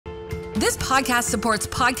This podcast supports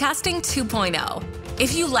Podcasting 2.0.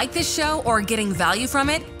 If you like this show or are getting value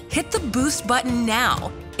from it, hit the boost button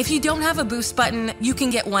now. If you don't have a boost button, you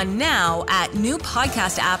can get one now at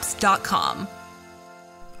newpodcastapps.com.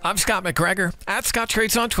 I'm Scott McGregor, at Scott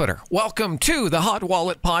Trades on Twitter. Welcome to the Hot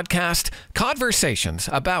Wallet Podcast, conversations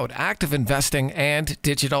about active investing and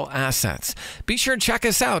digital assets. Be sure to check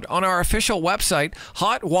us out on our official website,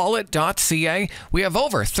 hotwallet.ca. We have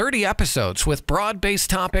over 30 episodes with broad-based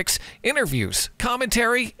topics, interviews,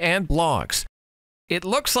 commentary, and blogs. It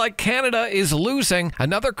looks like Canada is losing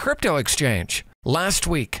another crypto exchange. Last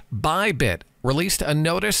week, BuyBit released a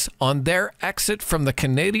notice on their exit from the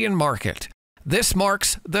Canadian market. This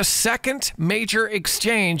marks the second major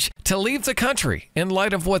exchange to leave the country in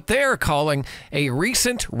light of what they're calling a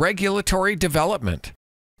recent regulatory development.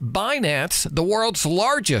 Binance, the world's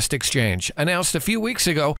largest exchange, announced a few weeks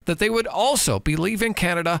ago that they would also be leaving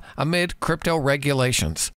Canada amid crypto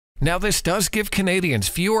regulations. Now, this does give Canadians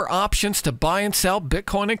fewer options to buy and sell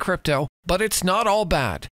Bitcoin and crypto, but it's not all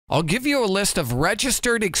bad. I'll give you a list of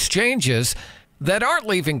registered exchanges that aren't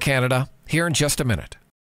leaving Canada here in just a minute.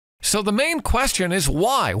 So the main question is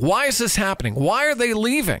why? Why is this happening? Why are they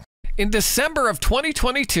leaving? In December of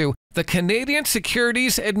 2022, the Canadian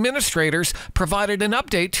Securities Administrators provided an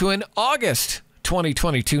update to an August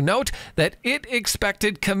 2022 note that it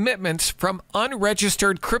expected commitments from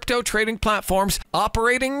unregistered crypto trading platforms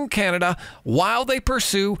operating in Canada while they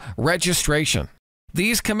pursue registration.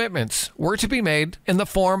 These commitments were to be made in the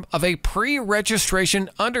form of a pre-registration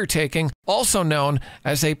undertaking, also known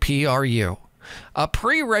as a PRU. A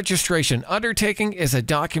pre-registration undertaking is a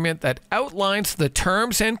document that outlines the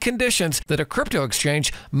terms and conditions that a crypto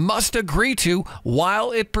exchange must agree to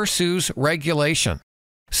while it pursues regulation.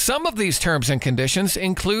 Some of these terms and conditions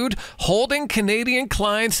include holding Canadian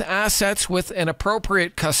clients' assets with an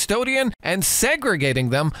appropriate custodian and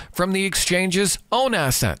segregating them from the exchange's own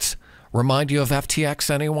assets. Remind you of FTX,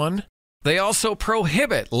 anyone? They also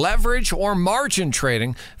prohibit leverage or margin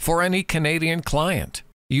trading for any Canadian client.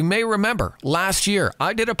 You may remember last year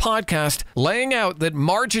I did a podcast laying out that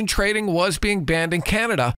margin trading was being banned in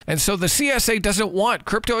Canada, and so the CSA doesn't want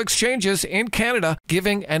crypto exchanges in Canada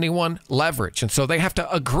giving anyone leverage, and so they have to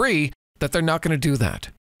agree that they're not going to do that.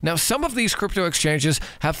 Now, some of these crypto exchanges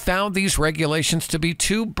have found these regulations to be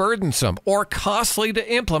too burdensome or costly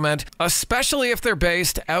to implement, especially if they're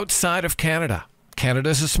based outside of Canada. Canada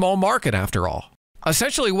is a small market after all.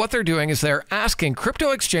 Essentially, what they're doing is they're asking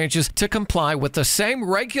crypto exchanges to comply with the same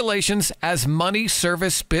regulations as money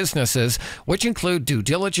service businesses, which include due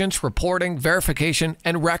diligence, reporting, verification,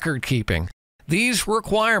 and record keeping. These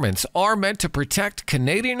requirements are meant to protect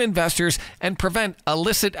Canadian investors and prevent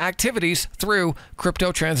illicit activities through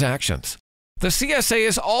crypto transactions. The CSA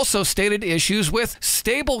has also stated issues with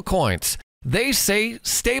stablecoins. They say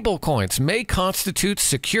stablecoins may constitute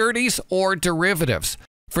securities or derivatives.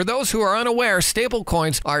 For those who are unaware,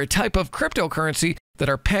 stablecoins are a type of cryptocurrency that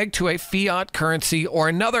are pegged to a fiat currency or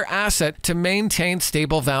another asset to maintain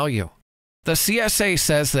stable value. The CSA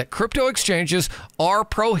says that crypto exchanges are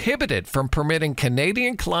prohibited from permitting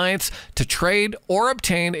Canadian clients to trade or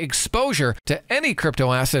obtain exposure to any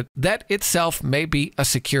crypto asset that itself may be a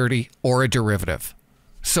security or a derivative.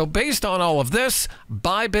 So based on all of this,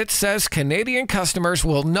 BuyBit says Canadian customers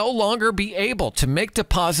will no longer be able to make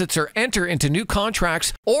deposits or enter into new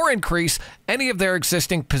contracts or increase any of their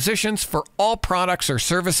existing positions for all products or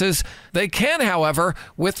services. They can, however,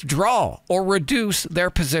 withdraw or reduce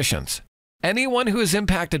their positions. Anyone who is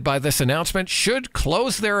impacted by this announcement should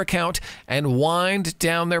close their account and wind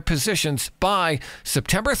down their positions by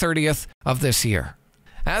September 30th of this year.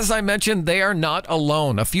 As I mentioned, they are not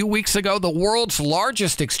alone. A few weeks ago, the world's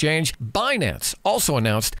largest exchange, Binance, also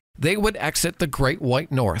announced they would exit the Great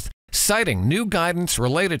White North, citing new guidance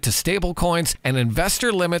related to stablecoins and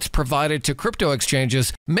investor limits provided to crypto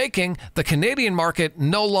exchanges, making the Canadian market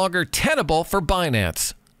no longer tenable for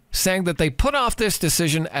Binance, saying that they put off this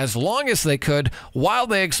decision as long as they could while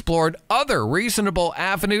they explored other reasonable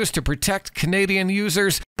avenues to protect Canadian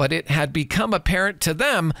users, but it had become apparent to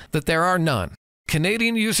them that there are none.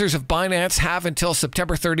 Canadian users of Binance have until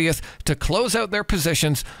September 30th to close out their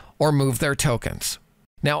positions or move their tokens.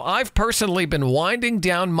 Now, I've personally been winding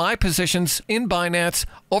down my positions in Binance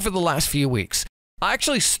over the last few weeks. I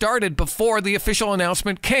actually started before the official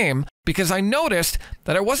announcement came because I noticed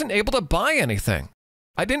that I wasn't able to buy anything.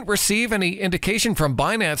 I didn't receive any indication from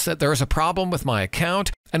Binance that there was a problem with my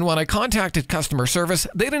account, and when I contacted customer service,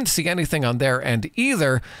 they didn't see anything on their end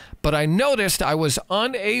either, but I noticed I was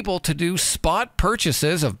unable to do spot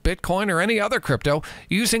purchases of Bitcoin or any other crypto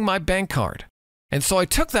using my bank card. And so I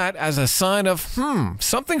took that as a sign of,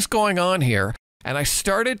 something's going on here, and I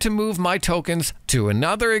started to move my tokens to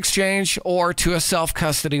another exchange or to a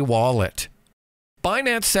self-custody wallet.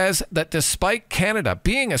 Binance says that despite Canada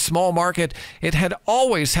being a small market, it had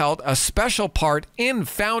always held a special part in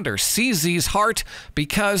founder CZ's heart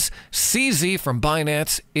because CZ from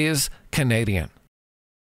Binance is Canadian.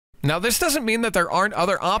 Now, this doesn't mean that there aren't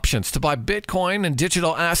other options to buy Bitcoin and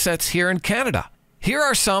digital assets here in Canada. Here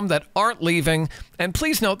are some that aren't leaving, and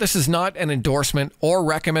please note this is not an endorsement or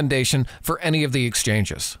recommendation for any of the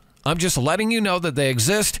exchanges. I'm just letting you know that they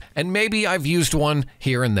exist, and maybe I've used one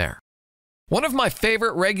here and there. One of my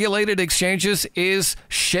favorite regulated exchanges is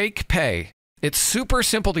ShakePay. It's super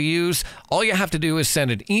simple to use. All you have to do is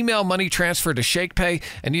send an email money transfer to ShakePay,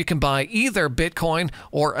 and you can buy either Bitcoin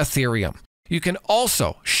or Ethereum. You can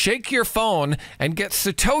also shake your phone and get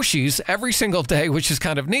Satoshis every single day, which is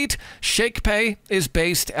kind of neat. ShakePay is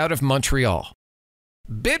based out of Montreal.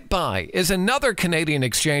 BitBuy is another Canadian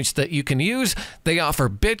exchange that you can use. They offer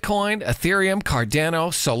Bitcoin, Ethereum, Cardano,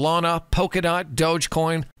 Solana, Polkadot,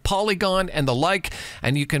 Dogecoin, Polygon, and the like,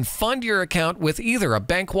 and you can fund your account with either a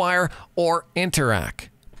bank wire or Interac.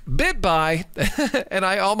 BitBuy, and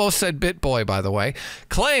I almost said BitBoy, by the way,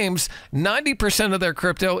 claims 90% of their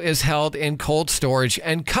crypto is held in cold storage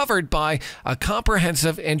and covered by a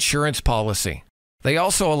comprehensive insurance policy. They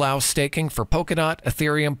also allow staking for Polkadot,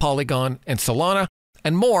 Ethereum, Polygon, and Solana,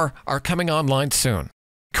 and more are coming online soon.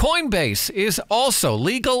 Coinbase is also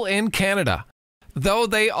legal in Canada, though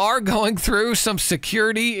they are going through some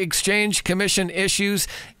Security Exchange Commission issues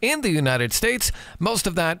in the United States. Most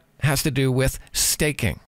of that has to do with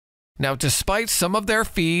staking. Now, despite some of their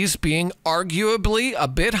fees being arguably a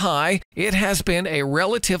bit high, it has been a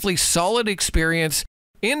relatively solid experience,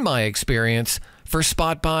 in my experience, for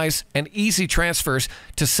spot buys and easy transfers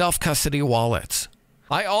to self-custody wallets.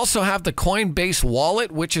 I also have the Coinbase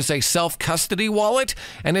wallet, which is a self-custody wallet,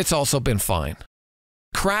 and it's also been fine.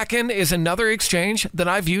 Kraken is another exchange that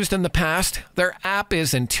I've used in the past. Their app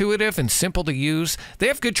is intuitive and simple to use. They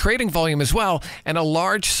have good trading volume as well, and a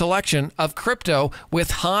large selection of crypto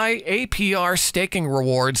with high APR staking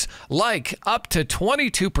rewards, like up to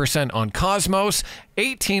 22% on Cosmos,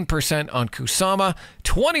 18% on Kusama,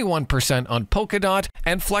 21% on Polkadot,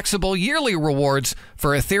 and flexible yearly rewards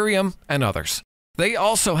for Ethereum and others. They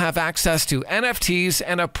also have access to NFTs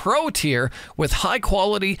and a pro tier with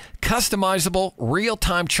high-quality, customizable,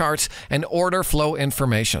 real-time charts and order flow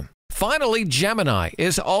information. Finally, Gemini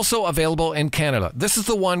is also available in Canada. This is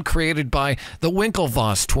the one created by the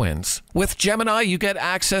Winklevoss twins. With Gemini, you get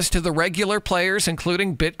access to the regular players,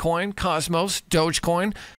 including Bitcoin, Cosmos,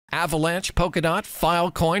 Dogecoin, Avalanche, Polkadot,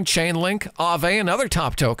 Filecoin, Chainlink, Aave, and other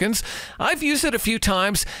top tokens. I've used it a few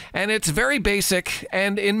times, and it's very basic,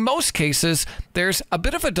 and in most cases, there's a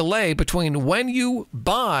bit of a delay between when you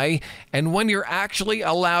buy and when you're actually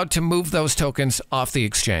allowed to move those tokens off the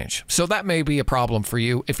exchange. So that may be a problem for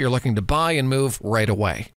you if you're looking to buy and move right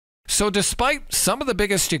away. So despite some of the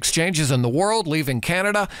biggest exchanges in the world leaving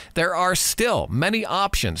Canada, there are still many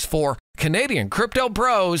options for Canadian crypto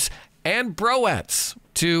bros and broettes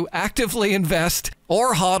to actively invest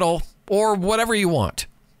or hodl or whatever you want.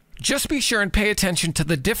 Just be sure and pay attention to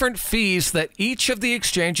the different fees that each of the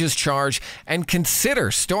exchanges charge and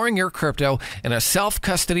consider storing your crypto in a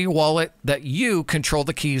self-custody wallet that you control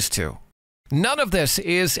the keys to. None of this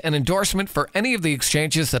is an endorsement for any of the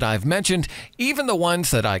exchanges that I've mentioned, even the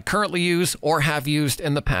ones that I currently use or have used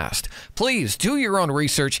in the past. Please do your own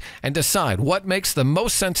research and decide what makes the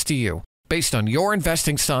most sense to you, based on your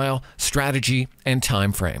investing style, strategy, and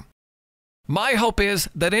time frame. My hope is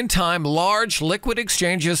that in time, large liquid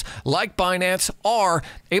exchanges like Binance are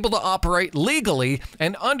able to operate legally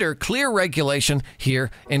and under clear regulation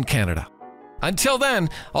here in Canada. Until then,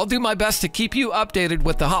 I'll do my best to keep you updated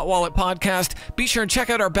with the Hot Wallet podcast. Be sure and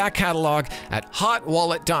check out our back catalog at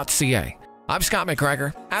hotwallet.ca. I'm Scott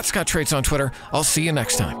McGregor, at Scott Trades on Twitter. I'll see you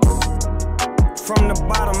next time. From the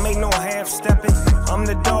bottom, ain't no half-stepping. I'm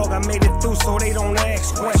the dog, I made it through so they don't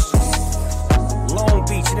ask questions. Long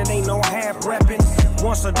Beach, and it ain't no half-repping.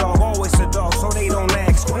 Once a dog, always a dog, so they don't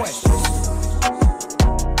ask questions.